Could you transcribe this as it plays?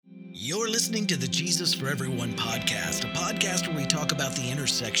You're listening to the Jesus for Everyone podcast, a podcast where we talk about the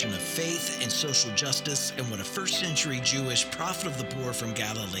intersection of faith and social justice and what a first century Jewish prophet of the poor from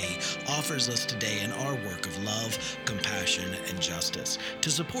Galilee offers us today in our work of love, compassion, and justice.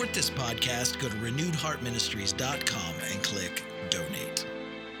 To support this podcast, go to renewedheartministries.com and click donate.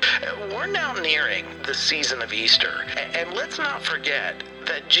 We're now nearing the season of Easter, and let's not forget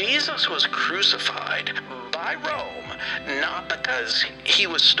that Jesus was crucified by Rome, not because he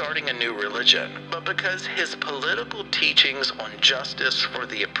was starting a new religion, but because his political teachings on justice for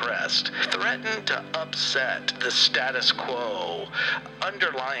the oppressed threatened to upset the status quo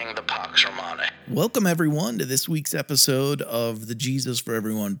underlying the Pax Romana. Welcome, everyone, to this week's episode of the Jesus for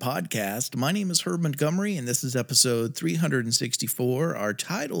Everyone podcast. My name is Herb Montgomery, and this is episode 364. Our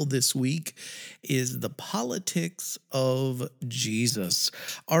title this week is The Politics of Jesus.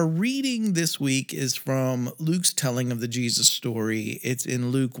 Our reading this week is from Luke's telling of the Jesus story. It's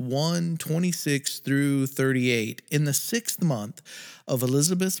in Luke 1:26 through 38. In the 6th month of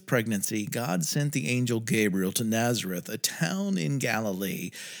Elizabeth's pregnancy, God sent the angel Gabriel to Nazareth, a town in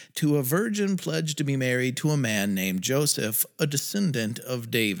Galilee, to a virgin pledged to be married to a man named Joseph, a descendant of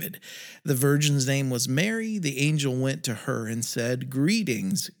David. The virgin's name was Mary. The angel went to her and said,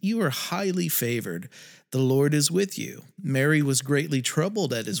 "Greetings, you are highly favored. The Lord is with you." Mary was greatly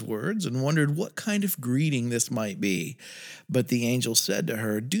troubled at his words and wondered what kind of greeting this might be. But the angel said to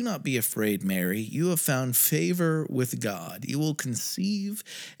her, "Do not be afraid, Mary. You have found favor with God. You will conceive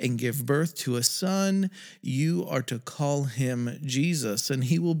and give birth to a son. You are to call him Jesus, and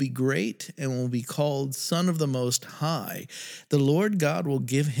he will be great and will be called Son of the Most High. The Lord God will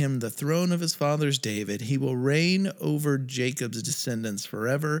give him the throne of his father's David. He will reign over Jacob's descendants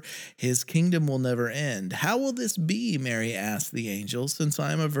forever. His kingdom will never end." "How will this be?" Mary asked the angel, "since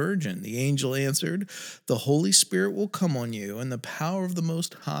I am a virgin?" The angel answered, "The Holy Spirit will come on you, and the power of the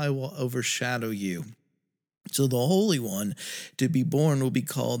Most High will overshadow you. So the Holy One to be born will be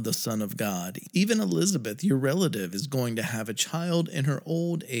called the Son of God. Even Elizabeth, your relative, is going to have a child in her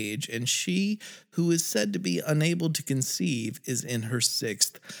old age, and she who is said to be unable to conceive is in her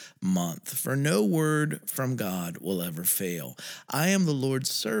 6th month. For no word from God will ever fail." "I am the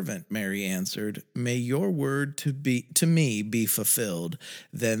Lord's servant," Mary answered. "May your word to me be fulfilled."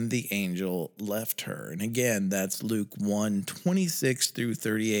 Then the angel left her. And again, that's Luke 1:26 through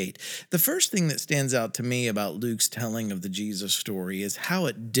 38. The first thing that stands out to me about Luke's telling of the Jesus story is how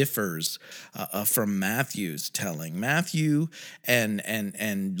it differs from Matthew's telling. Matthew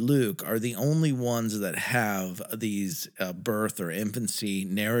and Luke are the only ones that have these birth or infancy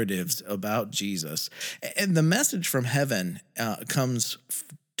narratives about Jesus. And the message from heaven comes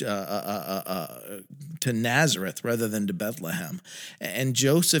to Nazareth rather than to Bethlehem. And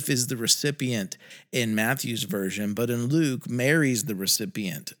Joseph is the recipient in Matthew's version, but in Luke, Mary's the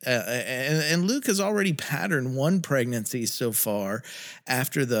recipient. And Luke has already patterned one pregnancy so far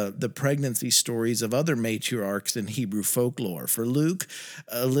after the pregnancy stories of other matriarchs in Hebrew folklore. For Luke,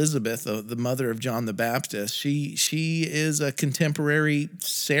 Elizabeth, the mother of John the Baptist, she is a contemporary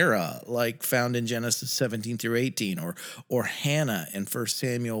Sarah, like found in Genesis 17 through 18, or Hannah in 1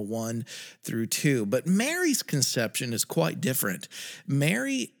 Samuel 1 through 2. But Mary's conception is quite different.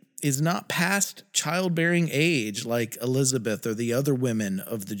 Mary is not past childbearing age like Elizabeth or the other women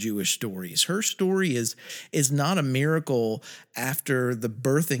of the Jewish stories. Her story is not a miracle after the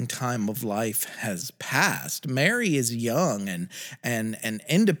birthing time of life has passed. Mary is young and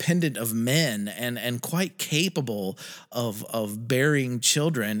independent of men and quite capable of bearing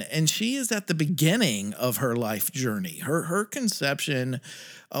children, and she is at the beginning of her life journey. Her conception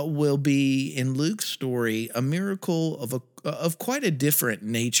will be, in Luke's story, a miracle of quite a different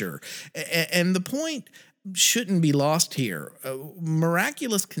nature. And the point shouldn't be lost here.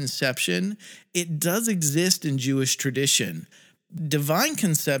 Miraculous conception, it does exist in Jewish tradition. Divine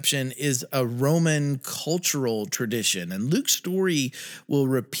conception is a Roman cultural tradition, and Luke's story will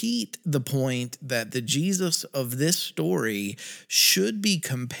repeat the point that the Jesus of this story should be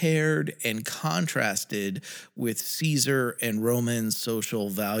compared and contrasted with Caesar and Roman social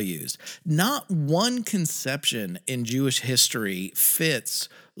values. Not one conception in Jewish history fits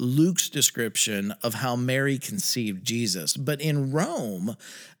Luke's description of how Mary conceived Jesus, but in Rome,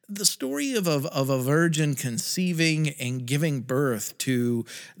 the story of a virgin conceiving and giving birth to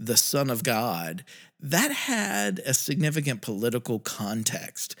the Son of God, that had a significant political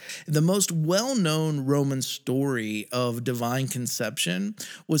context. The most well-known Roman story of divine conception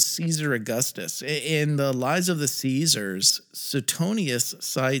was Caesar Augustus. In the Lives of the Caesars, Suetonius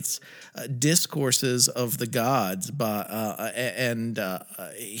cites discourses of the gods,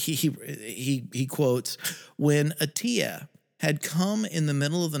 he quotes, "When Atia had come in the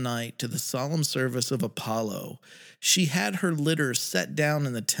middle of the night to the solemn service of Apollo. She had her litter set down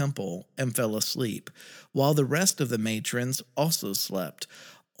in the temple and fell asleep, while the rest of the matrons also slept.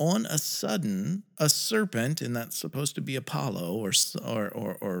 On a sudden, a serpent, and that's supposed to be Apollo,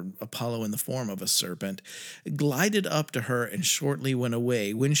 or Apollo in the form of a serpent, glided up to her and shortly went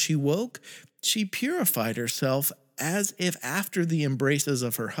away. When she woke, she purified herself as if after the embraces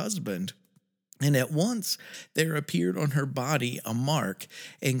of her husband. And at once there appeared on her body a mark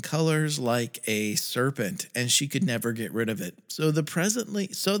in colors like a serpent, and she could never get rid of it. So that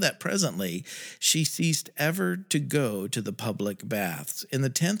presently she ceased ever to go to the public baths. In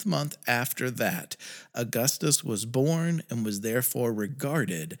the 10th month after that, Augustus was born and was therefore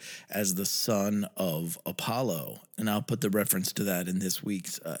regarded as the son of Apollo. And I'll put the reference to that in this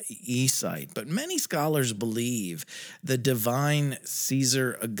week's e-site. But many scholars believe the divine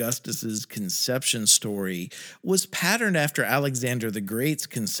Caesar Augustus's conception story was patterned after Alexander the Great's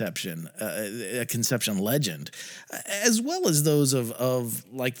conception, a conception legend, as well as those of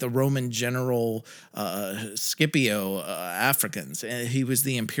like the Roman general Scipio Africans. He was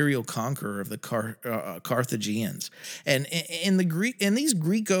the imperial conqueror of the Carthaginians. And in these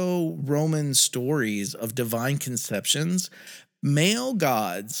Greco-Roman stories of divine conceptions, male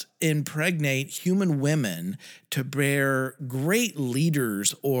gods impregnate human women to bear great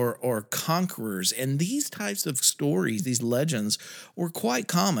leaders or conquerors. And these types of stories, these legends, were quite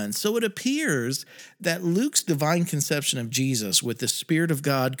common. So it appears that Luke's divine conception of Jesus with the Spirit of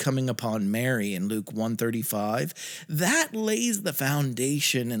God coming upon Mary in Luke 1:35, that lays the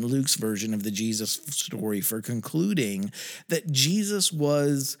foundation in Luke's version of the Jesus story for concluding that Jesus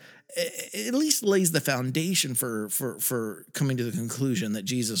was, at least lays the foundation for coming to the conclusion that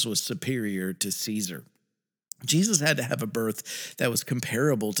Jesus was superior to Caesar. Jesus had to have a birth that was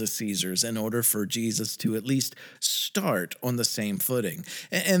comparable to Caesar's in order for Jesus to at least start on the same footing.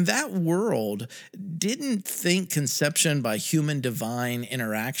 And that world didn't think conception by human-divine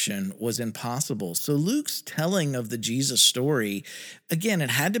interaction was impossible. So Luke's telling of the Jesus story, again, it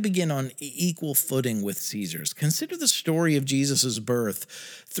had to begin on equal footing with Caesar's. Consider the story of Jesus' birth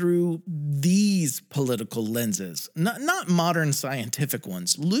through these political lenses, not modern scientific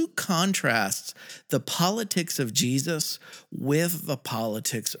ones. Luke contrasts the politics of Jesus with the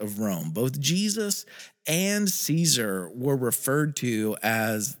politics of Rome. Both Jesus and Caesar were referred to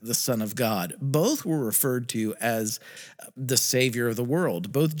as the Son of God. Both were referred to as the Savior of the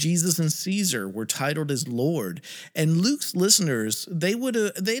world. Both Jesus and Caesar were titled as Lord. And Luke's listeners,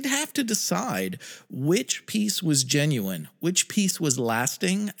 they'd have to decide which piece was genuine, which piece was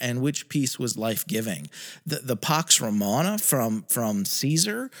lasting, and which piece was life-giving. The Pax Romana from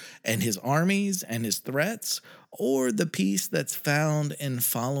Caesar and his armies and his threats, or the peace that's found in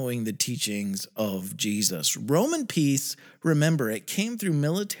following the teachings of Jesus. Roman peace, remember, it came through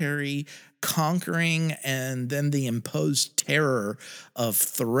military conquering and then the imposed terror of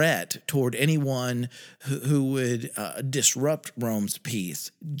threat toward anyone who would disrupt Rome's peace.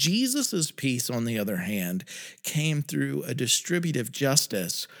 Jesus's peace, on the other hand, came through a distributive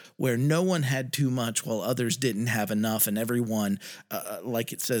justice where no one had too much while others didn't have enough, and everyone,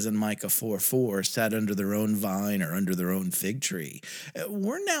 like it says in Micah 4:4, sat under their own vine or under their own fig tree.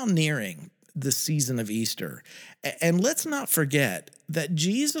 We're now nearing the season of Easter. And let's not forget that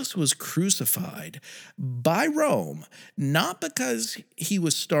Jesus was crucified by Rome, not because he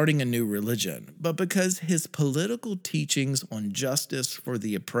was starting a new religion, but because his political teachings on justice for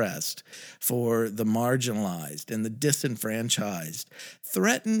the oppressed, for the marginalized and the disenfranchised,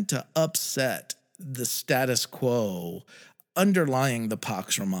 threatened to upset the status quo underlying the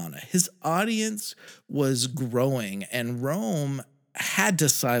Pax Romana. His audience was growing, and Rome had to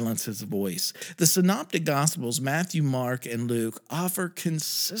silence his voice. The Synoptic Gospels, Matthew, Mark, and Luke, offer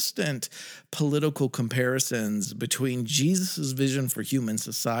consistent political comparisons between Jesus' vision for human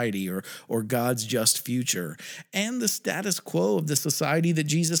society or God's just future and the status quo of the society that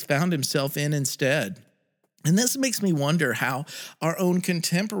Jesus found himself in instead. And this makes me wonder how our own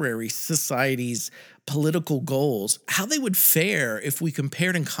contemporary society's political goals, how they would fare if we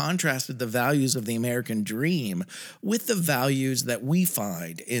compared and contrasted the values of the American dream with the values that we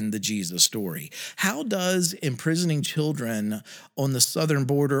find in the Jesus story. How does imprisoning children on the southern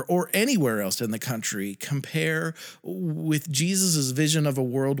border or anywhere else in the country compare with Jesus' vision of a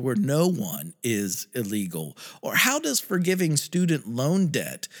world where no one is illegal? Or how does forgiving student loan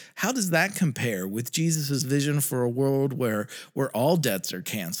debt, how does that compare with Jesus' vision for a world where all debts are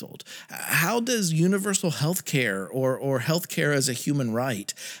canceled? How does universal health care or health care as a human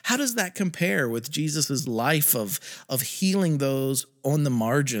right, how does that compare with Jesus' life of healing those on the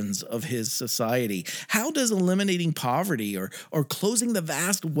margins of his society? How does eliminating poverty or closing the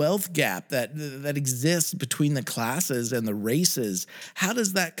vast wealth gap that exists between the classes and the races, how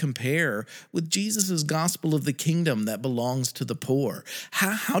does that compare with Jesus' gospel of the kingdom that belongs to the poor?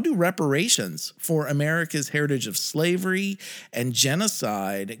 How do reparations for America's heritage of slavery and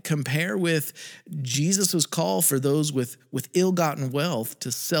genocide compare with Jesus' call for those with ill-gotten wealth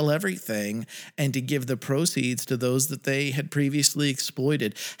to sell everything and to give the proceeds to those that they had previously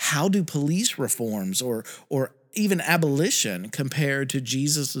exploited? How do police reforms or even abolition compared to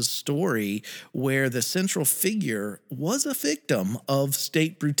Jesus' story, where the central figure was a victim of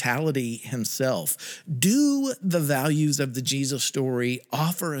state brutality himself? Do the values of the Jesus story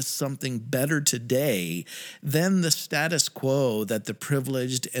offer us something better today than the status quo that the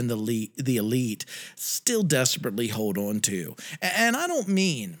privileged and the elite still desperately hold on to? And I don't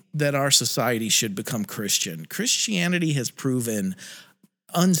mean that our society should become Christian. Christianity has proven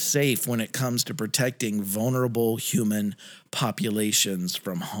unsafe when it comes to protecting vulnerable human populations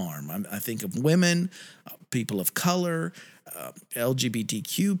from harm. I think of women, people of color,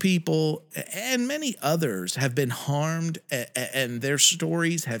 LGBTQ people, and many others have been harmed, and their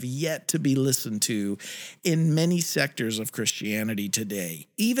stories have yet to be listened to in many sectors of Christianity today.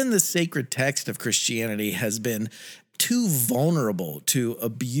 Even the sacred text of Christianity has been too vulnerable to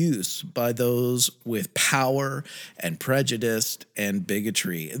abuse by those with power and prejudice and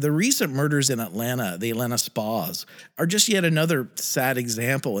bigotry. The recent murders in Atlanta, the Atlanta spas, are just yet another sad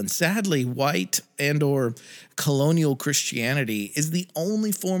example. And sadly, white and or colonial Christianity is the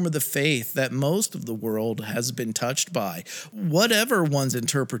only form of the faith that most of the world has been touched by. Whatever one's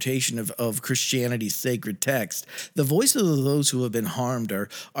interpretation of Christianity's sacred text, the voices of those who have been harmed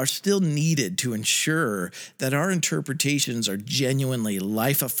are still needed to ensure that our interpretations are genuinely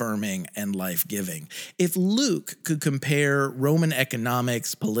life-affirming and life-giving. If Luke could compare Roman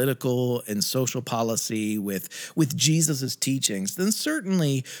economics, political, and social policy with Jesus' teachings, then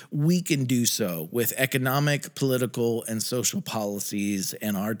certainly we can do so with economic, political, and social policies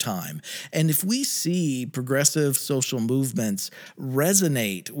in our time. And if we see progressive social movements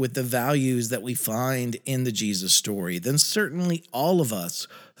resonate with the values that we find in the Jesus story, then certainly all of us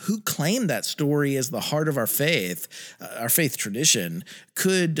who claim that story as the heart of our faith tradition,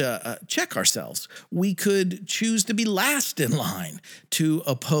 could check ourselves. We could choose to be last in line to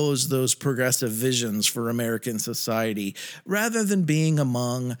oppose those progressive visions for American society, rather than being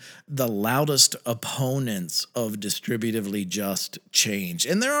among the loudest opponents of distributively just change.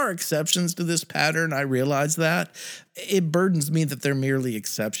 And there are exceptions to this pattern, I realize that. It burdens me that they're merely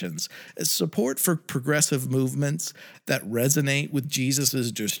exceptions. Support for progressive movements that resonate with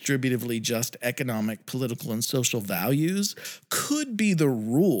Jesus's distributively just economic, political, and social values could be the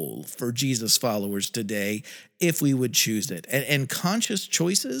rule for Jesus followers today if we would choose it. And conscious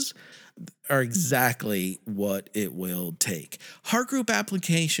choices are exactly what it will take. Heart group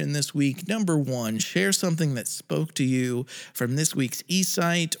application this week. Number 1, share something that spoke to you from this week's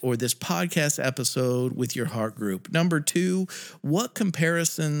eSight or this podcast episode with your heart group. Number 2, what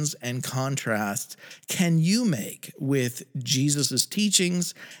comparisons and contrasts can you make with Jesus's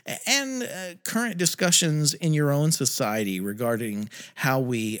teachings and current discussions in your own society regarding how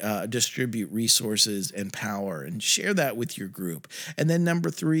we distribute resources and power, and share that with your group. And then number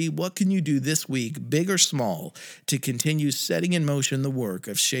 3, what can you do this week, big or small, to continue setting in motion the work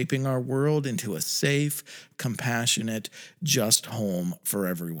of shaping our world into a safe, compassionate, just home for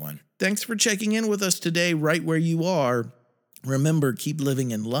everyone? Thanks for checking in with us today, right where you are. Remember, keep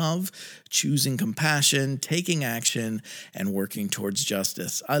living in love, choosing compassion, taking action, and working towards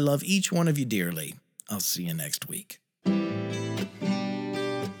justice. I love each one of you dearly. I'll see you next week.